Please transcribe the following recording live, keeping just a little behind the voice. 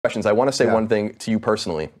questions, I want to say one thing to you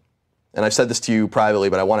personally, and I've said this to you privately,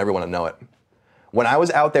 but I want everyone to know it. When I was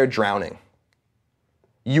out there drowning,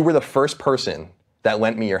 you were the first person that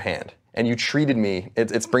lent me your hand, and you treated me,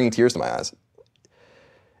 it's bringing tears to my eyes.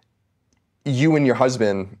 You and your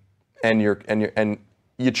husband, and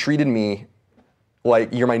you treated me like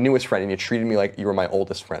you're my newest friend, and you treated me like you were my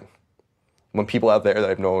oldest friend. When people out there that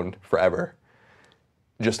I've known forever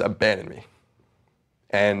just abandoned me.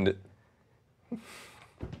 And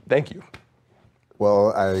thank you.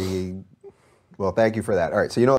 Well, thank you for that. All right, so